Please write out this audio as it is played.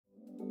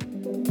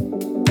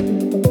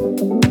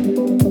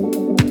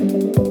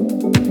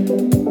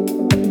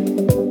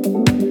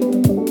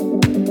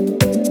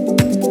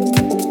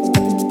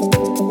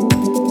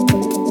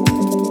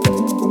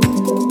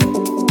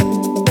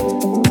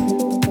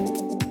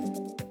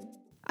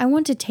I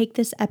want to take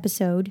this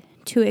episode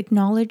to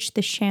acknowledge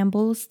the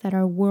shambles that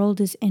our world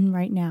is in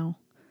right now.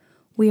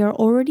 We are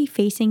already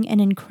facing an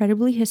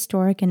incredibly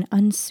historic and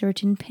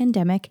uncertain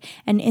pandemic,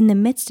 and in the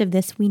midst of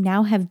this, we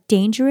now have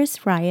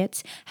dangerous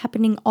riots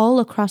happening all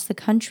across the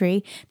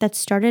country that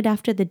started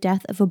after the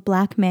death of a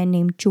black man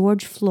named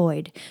George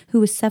Floyd, who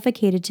was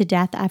suffocated to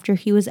death after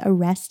he was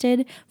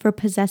arrested for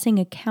possessing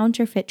a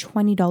counterfeit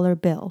 $20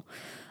 bill.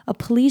 A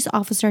police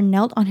officer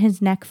knelt on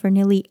his neck for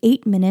nearly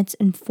 8 minutes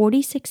and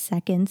 46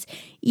 seconds,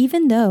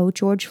 even though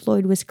George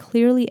Floyd was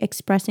clearly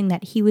expressing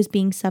that he was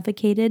being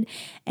suffocated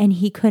and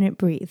he couldn't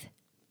breathe.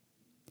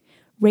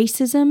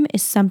 Racism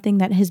is something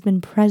that has been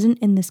present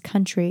in this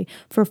country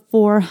for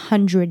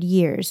 400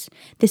 years.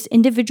 This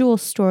individual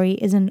story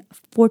is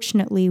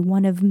unfortunately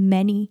one of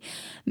many,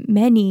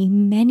 many,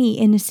 many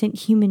innocent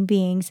human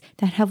beings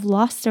that have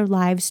lost their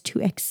lives to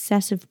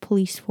excessive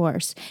police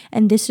force,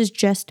 and this is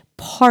just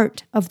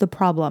part of the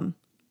problem.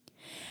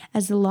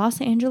 As the Los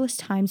Angeles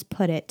Times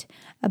put it,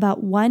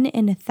 about 1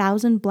 in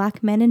 1,000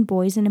 black men and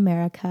boys in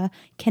America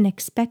can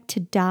expect to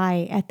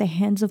die at the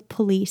hands of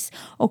police,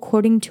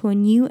 according to a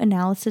new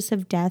analysis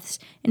of deaths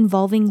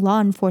involving law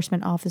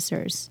enforcement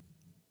officers.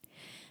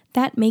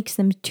 That makes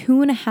them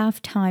 2.5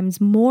 times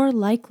more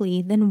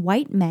likely than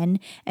white men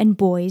and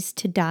boys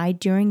to die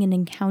during an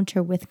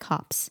encounter with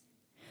cops.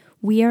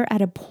 We are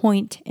at a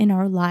point in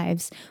our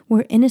lives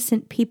where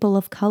innocent people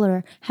of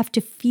color have to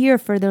fear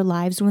for their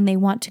lives when they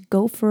want to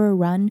go for a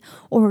run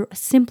or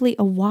simply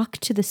a walk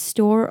to the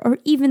store or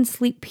even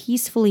sleep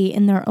peacefully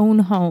in their own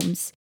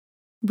homes.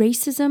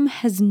 Racism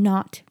has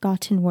not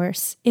gotten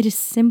worse. It is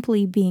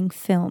simply being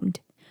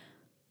filmed.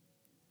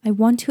 I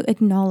want to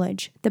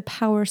acknowledge the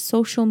power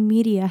social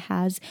media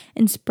has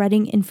in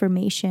spreading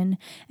information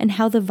and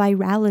how the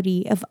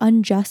virality of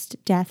unjust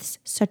deaths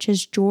such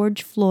as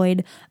George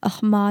Floyd,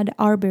 Ahmaud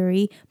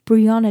Arbery,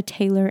 Breonna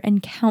Taylor,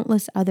 and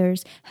countless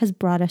others has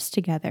brought us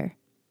together.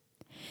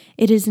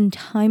 It is in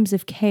times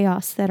of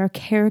chaos that our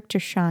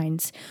character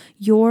shines.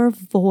 Your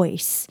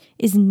voice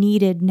is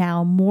needed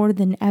now more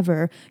than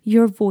ever.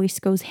 Your voice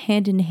goes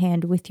hand in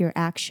hand with your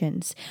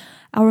actions.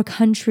 Our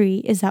country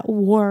is at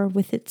war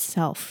with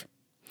itself.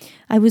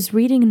 I was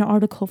reading an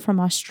article from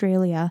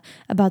Australia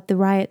about the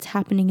riots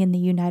happening in the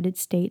United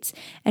States,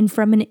 and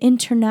from an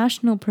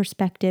international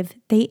perspective,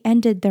 they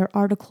ended their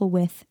article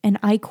with, and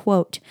I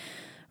quote,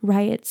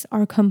 "Riots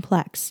are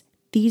complex.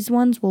 These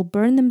ones will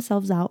burn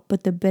themselves out,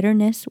 but the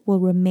bitterness will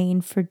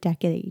remain for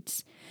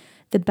decades.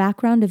 The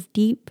background of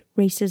deep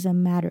racism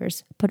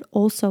matters, but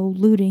also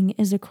looting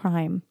is a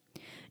crime.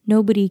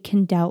 Nobody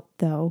can doubt,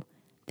 though,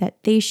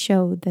 that they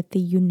show that the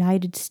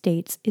United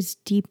States is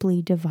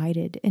deeply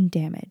divided and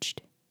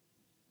damaged."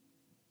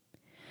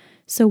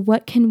 So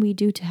what can we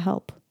do to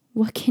help?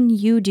 What can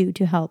you do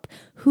to help?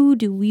 Who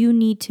do you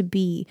need to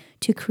be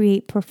to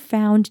create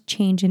profound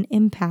change and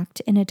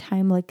impact in a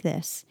time like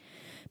this?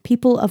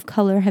 People of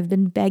color have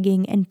been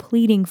begging and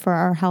pleading for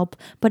our help,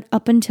 but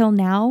up until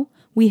now,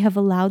 we have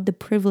allowed the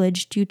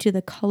privilege due to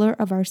the color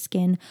of our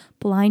skin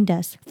blind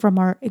us from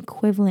our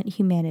equivalent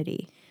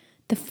humanity.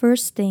 The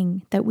first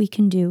thing that we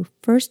can do,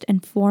 first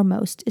and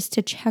foremost, is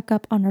to check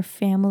up on our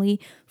family,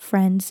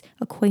 friends,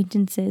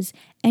 acquaintances,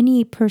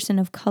 any person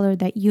of color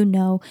that you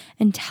know,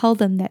 and tell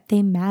them that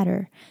they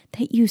matter,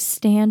 that you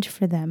stand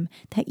for them,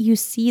 that you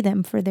see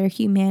them for their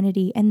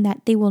humanity, and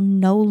that they will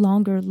no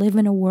longer live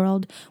in a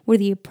world where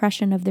the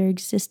oppression of their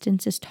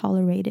existence is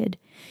tolerated.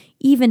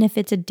 Even if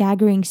it's a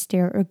daggering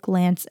stare or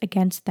glance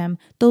against them,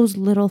 those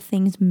little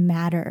things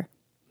matter.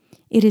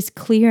 It is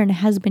clear and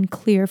has been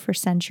clear for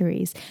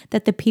centuries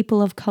that the people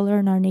of color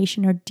in our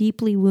nation are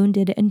deeply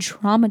wounded and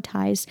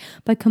traumatized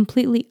by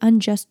completely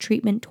unjust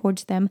treatment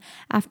towards them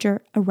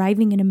after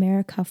arriving in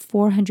America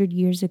 400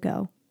 years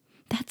ago.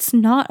 That's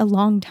not a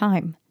long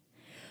time.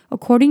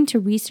 According to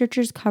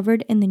researchers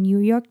covered in the New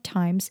York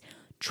Times,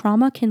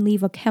 trauma can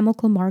leave a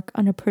chemical mark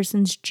on a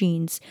person's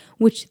genes,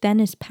 which then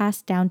is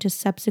passed down to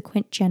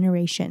subsequent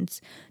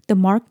generations. The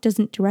mark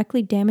doesn't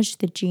directly damage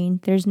the gene,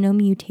 there's no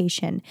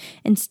mutation.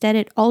 Instead,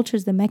 it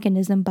alters the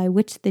mechanism by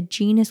which the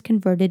gene is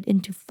converted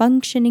into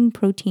functioning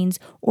proteins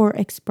or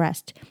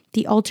expressed.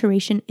 The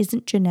alteration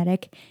isn't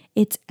genetic,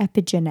 it's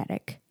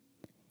epigenetic.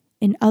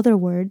 In other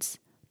words,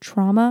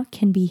 trauma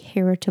can be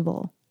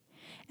heritable.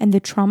 And the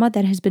trauma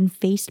that has been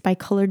faced by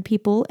colored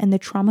people and the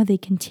trauma they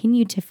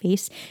continue to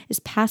face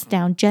is passed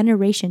down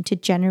generation to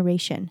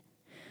generation.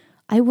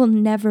 I will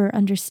never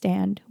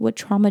understand what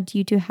trauma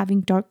due to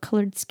having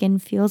dark-colored skin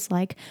feels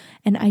like,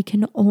 and I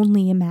can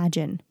only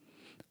imagine.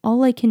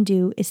 All I can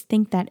do is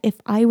think that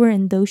if I were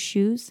in those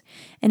shoes,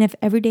 and if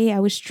every day I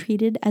was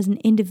treated as an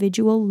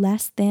individual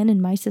less than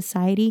in my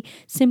society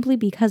simply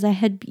because I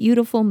had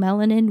beautiful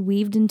melanin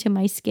weaved into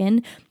my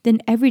skin,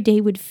 then every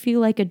day would feel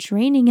like a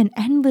draining and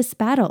endless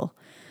battle.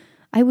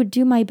 I would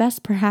do my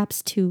best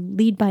perhaps to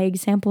lead by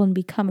example and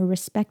become a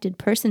respected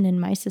person in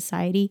my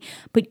society,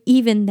 but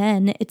even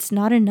then, it's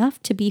not enough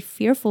to be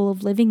fearful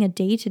of living a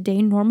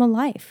day-to-day normal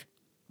life.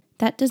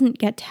 That doesn't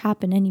get to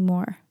happen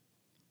anymore.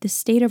 The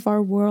state of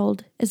our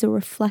world is a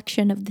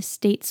reflection of the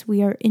states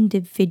we are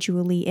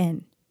individually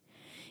in.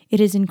 It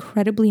is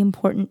incredibly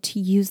important to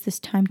use this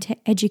time to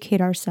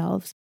educate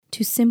ourselves,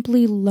 to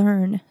simply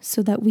learn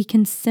so that we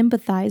can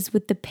sympathize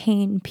with the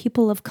pain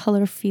people of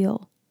color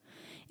feel.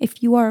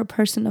 If you are a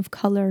person of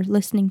color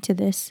listening to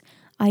this,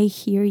 I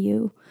hear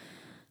you.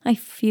 I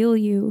feel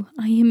you.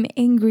 I am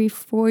angry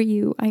for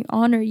you. I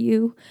honor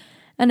you.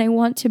 And I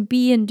want to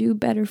be and do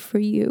better for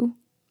you.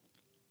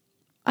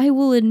 I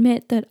will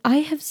admit that I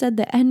have said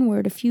the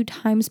N-word a few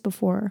times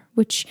before,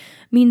 which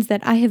means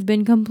that I have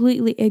been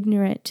completely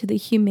ignorant to the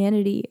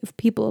humanity of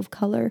people of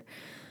color.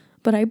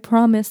 But I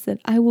promise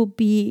that I will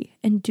be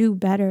and do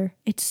better.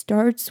 It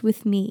starts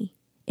with me.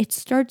 It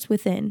starts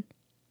within.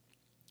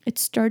 It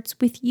starts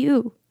with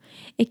you.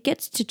 It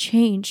gets to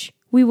change.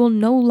 We will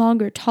no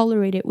longer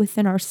tolerate it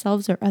within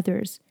ourselves or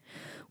others.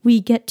 We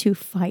get to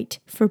fight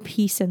for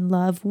peace and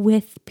love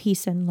with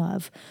peace and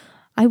love.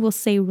 I will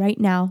say right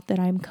now that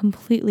I'm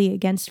completely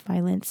against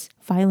violence,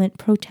 violent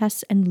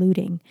protests, and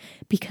looting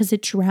because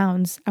it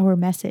drowns our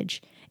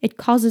message. It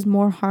causes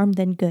more harm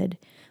than good.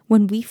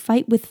 When we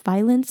fight with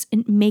violence,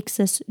 it makes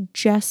us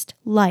just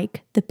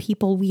like the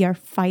people we are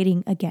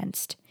fighting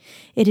against.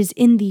 It is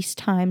in these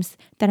times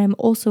that I'm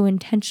also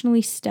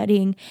intentionally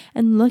studying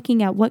and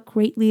looking at what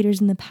great leaders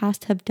in the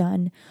past have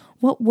done,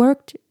 what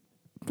worked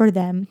for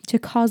them to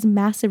cause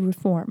massive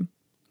reform.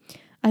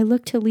 I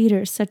look to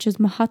leaders such as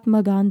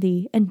Mahatma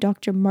Gandhi and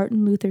Dr.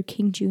 Martin Luther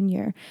King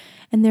Jr.,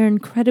 and their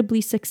incredibly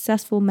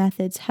successful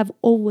methods have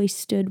always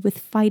stood with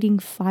fighting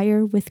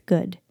fire with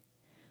good,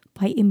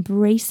 by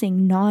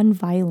embracing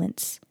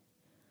nonviolence.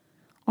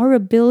 Our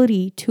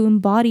ability to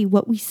embody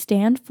what we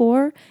stand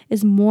for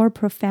is more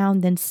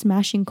profound than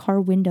smashing car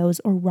windows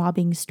or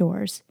robbing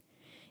stores.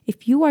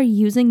 If you are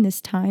using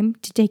this time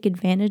to take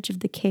advantage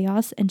of the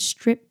chaos and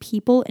strip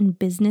people and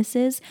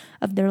businesses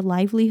of their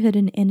livelihood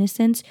and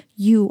innocence,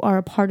 you are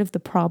a part of the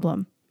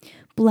problem.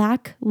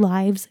 Black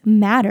lives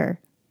matter.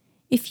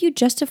 If you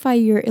justify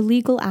your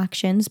illegal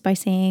actions by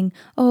saying,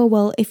 oh,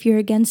 well, if you're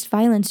against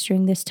violence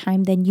during this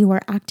time, then you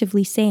are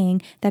actively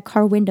saying that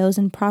car windows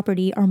and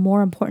property are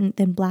more important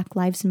than Black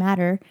Lives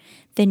Matter,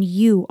 then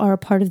you are a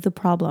part of the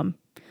problem.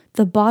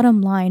 The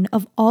bottom line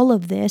of all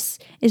of this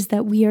is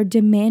that we are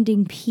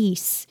demanding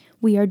peace,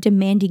 we are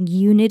demanding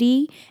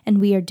unity, and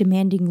we are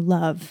demanding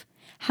love.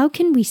 How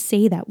can we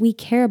say that we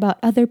care about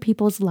other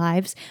people's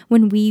lives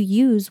when we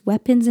use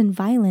weapons and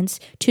violence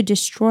to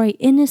destroy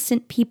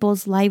innocent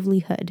people's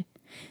livelihood?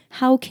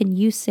 How can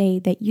you say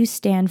that you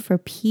stand for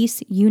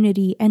peace,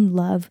 unity, and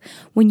love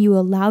when you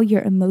allow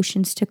your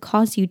emotions to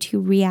cause you to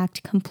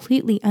react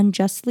completely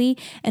unjustly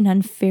and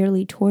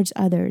unfairly towards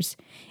others?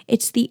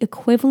 It's the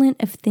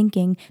equivalent of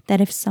thinking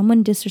that if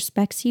someone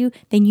disrespects you,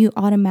 then you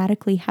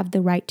automatically have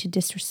the right to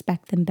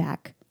disrespect them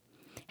back.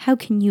 How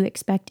can you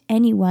expect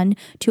anyone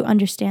to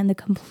understand the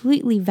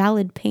completely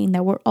valid pain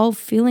that we're all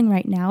feeling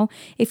right now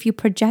if you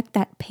project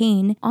that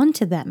pain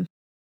onto them?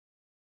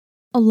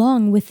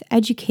 Along with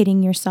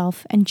educating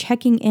yourself and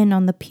checking in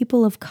on the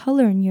people of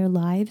color in your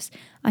lives,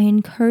 I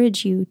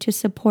encourage you to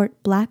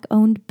support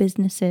Black-owned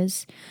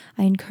businesses.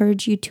 I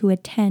encourage you to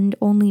attend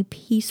only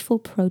peaceful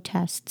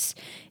protests.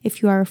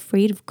 If you are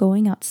afraid of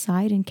going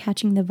outside and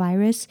catching the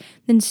virus,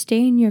 then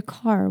stay in your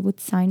car with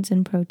signs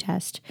and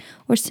protest.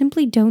 Or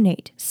simply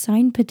donate,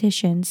 sign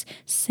petitions,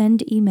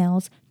 send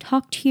emails,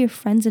 talk to your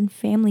friends and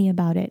family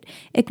about it,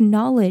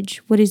 acknowledge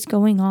what is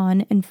going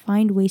on, and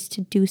find ways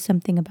to do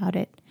something about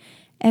it.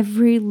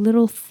 Every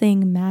little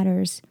thing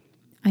matters.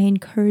 I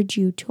encourage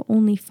you to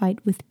only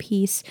fight with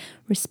peace,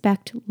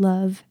 respect,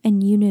 love,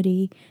 and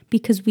unity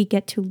because we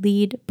get to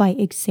lead by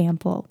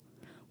example.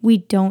 We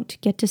don't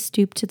get to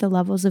stoop to the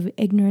levels of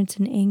ignorance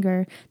and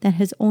anger that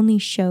has only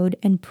showed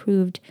and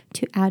proved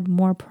to add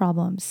more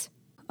problems.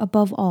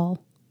 Above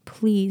all,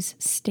 please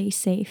stay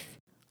safe.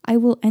 I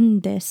will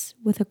end this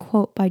with a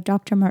quote by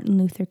Dr. Martin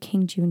Luther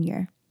King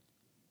Jr.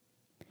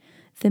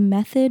 The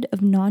method of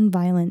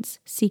nonviolence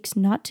seeks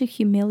not to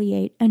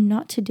humiliate and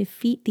not to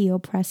defeat the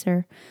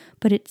oppressor,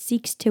 but it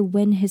seeks to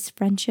win his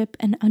friendship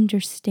and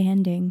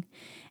understanding,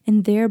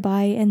 and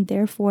thereby and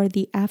therefore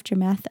the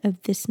aftermath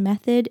of this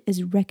method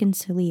is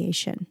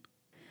reconciliation.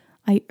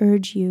 I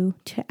urge you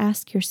to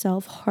ask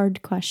yourself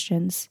hard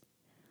questions.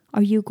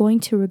 Are you going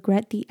to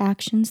regret the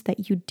actions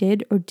that you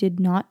did or did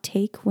not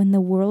take when the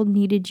world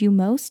needed you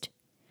most?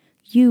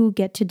 You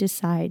get to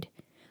decide.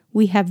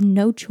 We have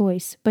no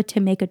choice but to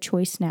make a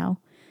choice now.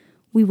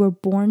 We were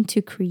born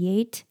to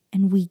create,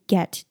 and we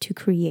get to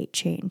create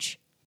change.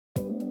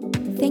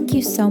 Thank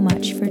you so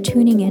much for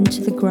tuning in to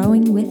the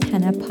Growing with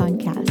Henna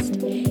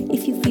podcast.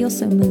 If you feel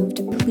so moved,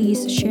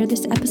 please share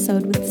this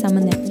episode with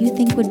someone that you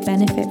think would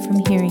benefit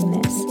from hearing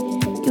this.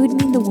 It would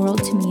mean the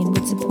world to me and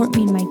would support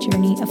me in my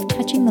journey of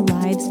touching the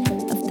lives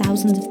of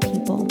thousands of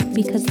people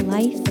because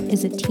life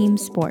is a team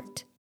sport.